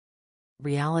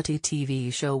Reality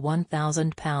TV show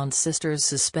 1000 Pound Sisters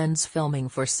suspends filming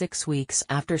for 6 weeks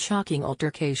after shocking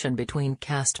altercation between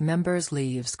cast members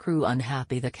leaves crew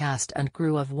unhappy. The cast and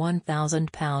crew of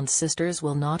 1000 Pound Sisters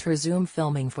will not resume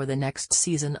filming for the next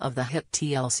season of the hit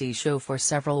TLC show for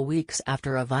several weeks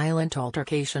after a violent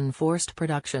altercation forced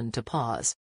production to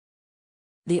pause.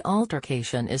 The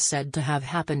altercation is said to have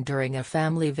happened during a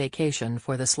family vacation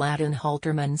for the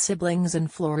Slatton-Halterman siblings in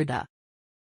Florida.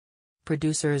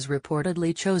 Producers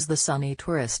reportedly chose the sunny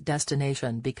tourist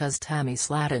destination because Tammy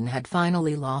Slatton had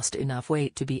finally lost enough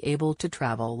weight to be able to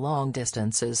travel long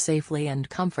distances safely and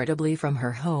comfortably from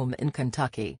her home in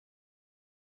Kentucky.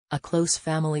 A close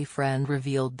family friend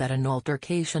revealed that an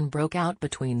altercation broke out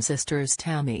between sisters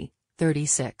Tammy,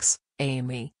 36,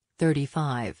 Ammy,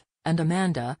 35, and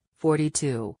Amanda,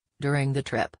 42, during the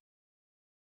trip.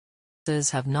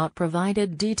 Have not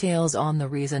provided details on the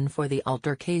reason for the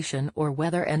altercation or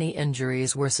whether any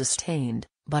injuries were sustained,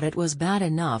 but it was bad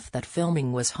enough that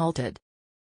filming was halted.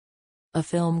 A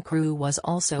film crew was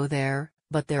also there,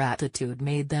 but their attitude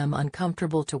made them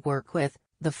uncomfortable to work with,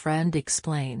 the friend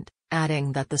explained,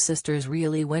 adding that the sisters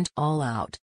really went all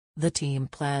out. The team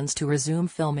plans to resume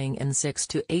filming in 6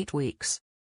 to 8 weeks.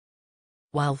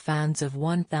 While fans of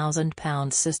 1000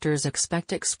 Pound Sisters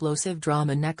expect explosive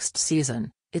drama next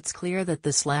season, it's clear that the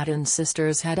Slatton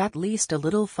sisters had at least a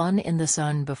little fun in the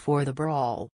sun before the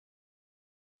brawl.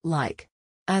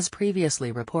 As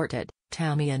previously reported,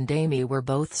 Tammy and Ammy were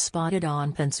both spotted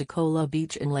on Pensacola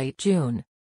Beach in late June.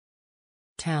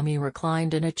 Tammy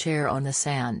reclined in a chair on the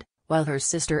sand, while her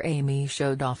sister Ammy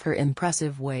showed off her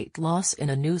impressive weight loss in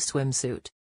a new swimsuit.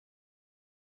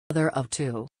 Mother of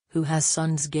two, who has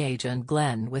sons Gage and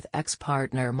Glenn with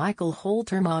ex-partner Michael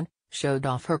Holterman, showed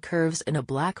off her curves in a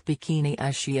black bikini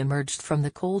as she emerged from the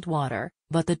cold water,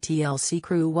 but the TLC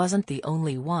crew wasn't the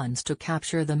only ones to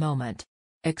capture the moment.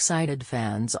 Excited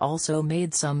fans also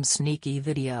made some sneaky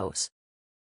videos.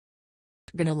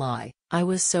 Gonna lie, I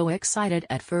was so excited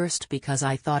at first because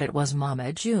I thought it was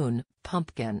Mama June,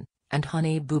 Pumpkin, and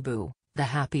Honey Boo Boo, the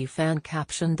happy fan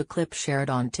captioned the clip shared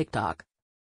on TikTok.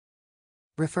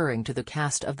 Referring to the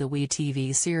cast of the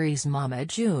WeTV series Mama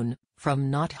June,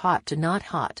 from Not Hot to Not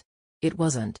Hot. It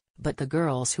wasn't, but the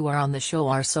girls who are on the show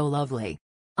are so lovely.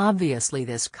 Obviously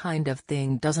this kind of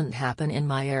thing doesn't happen in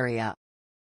my area.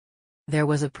 There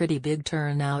was a pretty big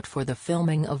turnout for the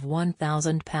filming of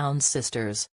 1000 Pound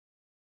Sisters.